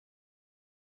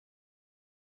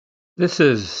This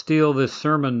is Steal This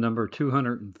Sermon number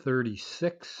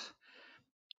 236,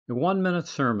 a 1 minute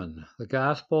sermon, the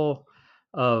Gospel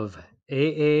of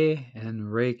AA and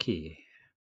Reiki.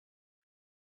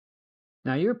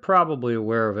 Now, you're probably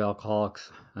aware of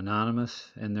Alcoholics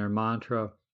Anonymous and their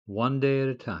mantra, one day at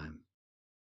a time.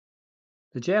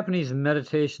 The Japanese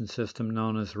meditation system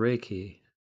known as Reiki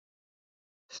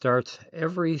starts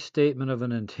every statement of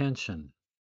an intention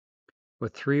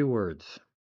with 3 words,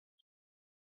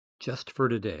 just for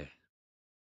today,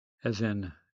 as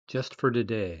in, just for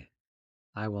today,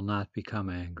 I will not become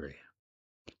angry.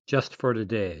 Just for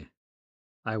today,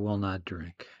 I will not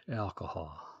drink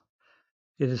alcohol.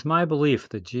 It is my belief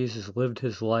that Jesus lived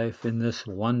his life in this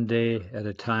one day at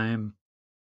a time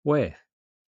way.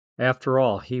 After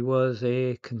all, he was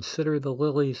a consider the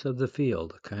lilies of the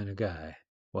field kind of guy,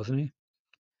 wasn't he?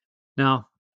 Now,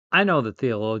 I know that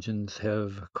theologians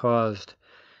have caused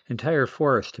entire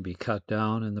forests to be cut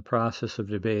down in the process of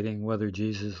debating whether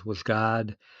Jesus was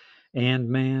God and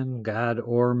man, God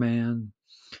or man.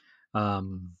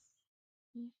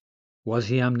 Was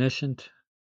he omniscient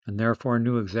and therefore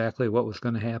knew exactly what was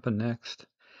going to happen next?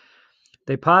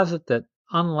 They posit that,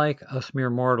 unlike us mere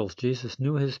mortals, Jesus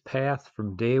knew his path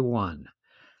from day one.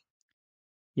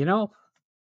 You know,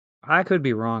 I could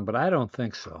be wrong, but I don't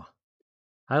think so.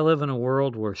 I live in a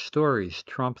world where stories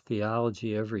trump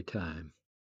theology every time.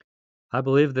 I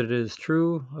believe that it is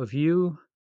true of you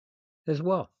as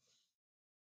well.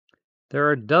 There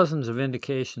are dozens of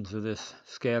indications of this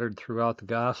scattered throughout the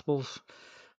Gospels.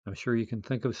 I'm sure you can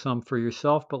think of some for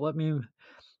yourself, but let me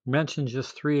mention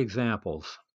just 3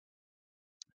 examples.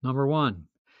 Number 1,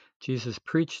 Jesus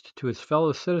preached to his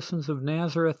fellow citizens of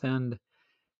Nazareth, and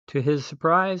to his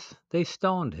surprise, they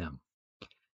stoned him.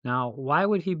 Now, why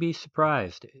would he be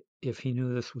surprised if he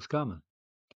knew this was coming?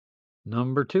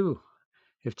 Number 2,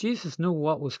 if Jesus knew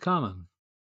what was coming,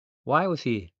 why was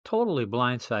he totally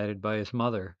blindsided by his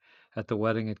mother at the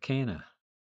wedding at Cana?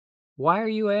 Why are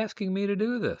you asking me to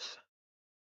do this?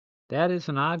 That is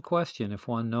an odd question if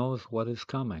one knows what is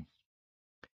coming.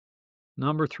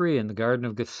 Number 3, in the Garden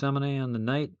of Gethsemane on the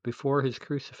night before his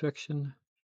crucifixion,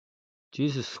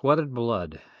 Jesus sweated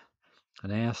blood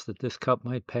and asked that this cup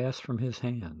might pass from his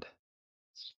hand.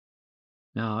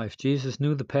 Now, if Jesus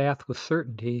knew the path with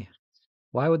certainty,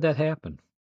 why would that happen?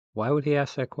 Why would he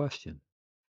ask that question?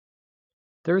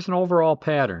 There's an overall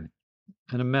pattern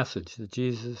and a message that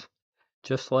Jesus,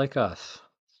 just like us,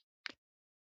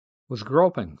 was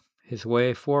groping his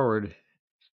way forward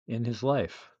in his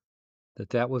life,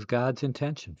 that was God's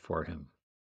intention for him.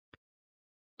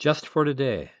 Just for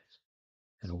today,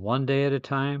 and one day at a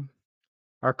time,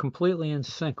 are completely in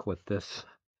sync with this.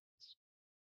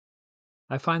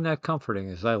 I find that comforting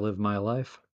as I live my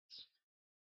life.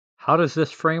 How does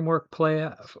this framework play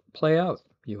out,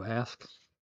 you ask?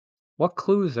 What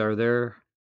clues are there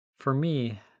for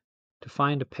me to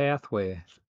find a pathway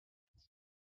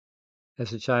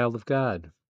as a child of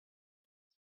God?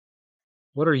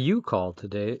 What are you called to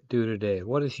do today?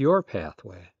 What is your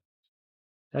pathway?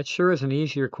 That sure is an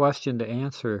easier question to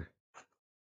answer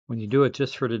when you do it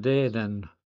just for today than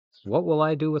what will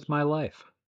I do with my life?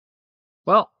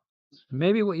 Well,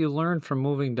 maybe what you learned from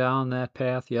moving down that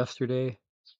path yesterday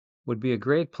would be a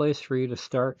great place for you to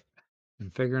start in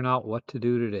figuring out what to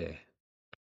do today.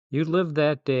 You lived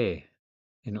that day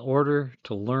in order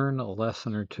to learn a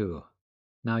lesson or two.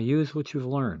 Now use what you've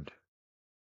learned.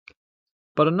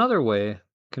 But another way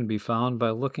can be found by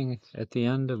looking at the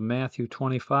end of Matthew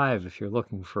 25 if you're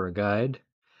looking for a guide,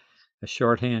 a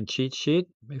shorthand cheat sheet,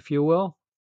 if you will.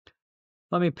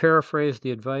 Let me paraphrase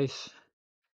the advice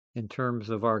in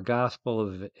terms of our gospel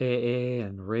of AA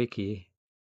and Reiki,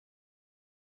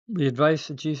 the advice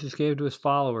that Jesus gave to his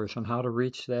followers on how to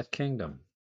reach that kingdom.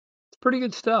 It's pretty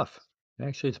good stuff.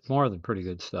 Actually, it's more than pretty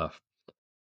good stuff.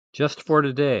 Just for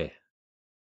today,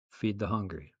 feed the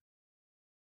hungry.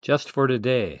 Just for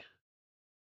today,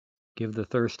 give the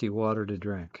thirsty water to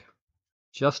drink.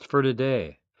 Just for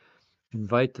today,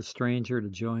 invite the stranger to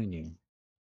join you.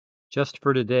 Just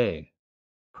for today,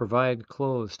 provide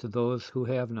clothes to those who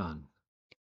have none.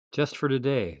 Just for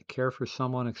today, care for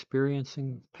someone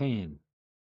experiencing pain,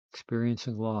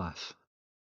 experiencing loss.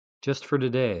 Just for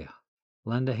today,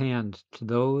 lend a hand to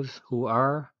those who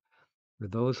are or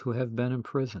those who have been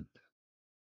imprisoned.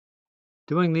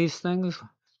 Doing these things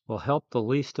will help the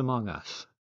least among us.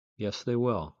 Yes, they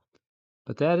will.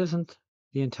 But that isn't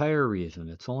the entire reason.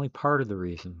 It's only part of the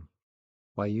reason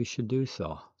why you should do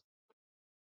so.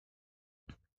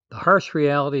 The harsh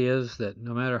reality is that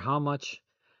no matter how much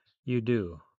you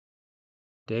do,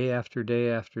 day after day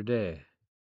after day,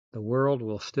 the world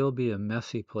will still be a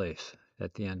messy place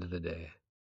at the end of the day.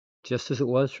 just as it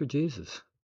was for Jesus.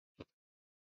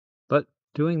 But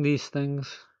doing these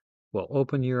things will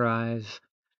open your eyes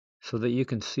so that you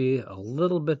can see a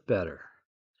little bit better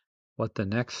what the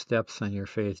next steps on your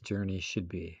faith journey should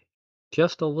be.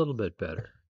 Just a little bit better.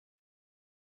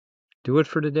 Do it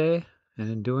for today, and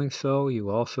in doing so,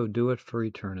 you also do it for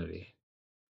eternity.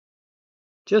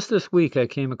 Just this week, I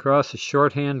came across a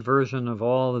shorthand version of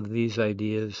all of these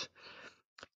ideas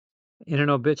in an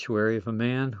obituary of a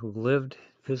man who lived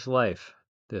his life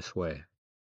this way.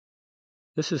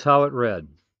 This is how it read.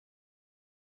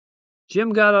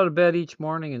 Jim got out of bed each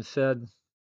morning and said,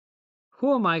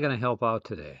 "Who am I going to help out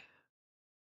today?"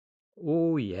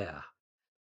 Oh, yeah.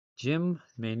 Jim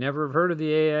may never have heard of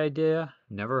the AA idea,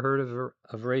 never heard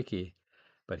of Reiki,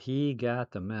 but he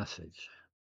got the message.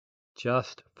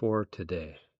 Just for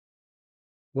today.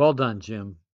 Well done,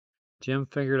 Jim. Jim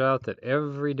figured out that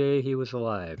every day he was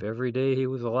alive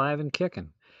and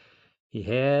kicking,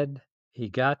 he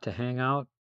got to hang out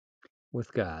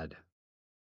with God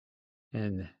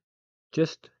and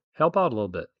just help out a little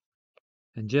bit.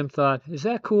 And Jim thought, is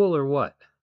that cool or what?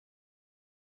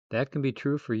 That can be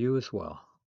true for you as well.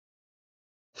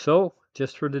 So,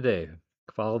 just for today,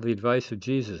 follow the advice of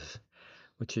Jesus,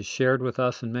 which is shared with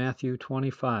us in Matthew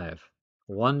 25.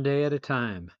 One day at a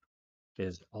time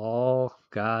is all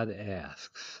God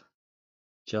asks.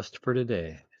 Just for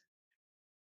today,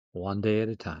 one day at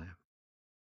a time.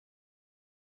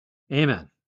 Amen.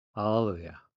 Hallelujah.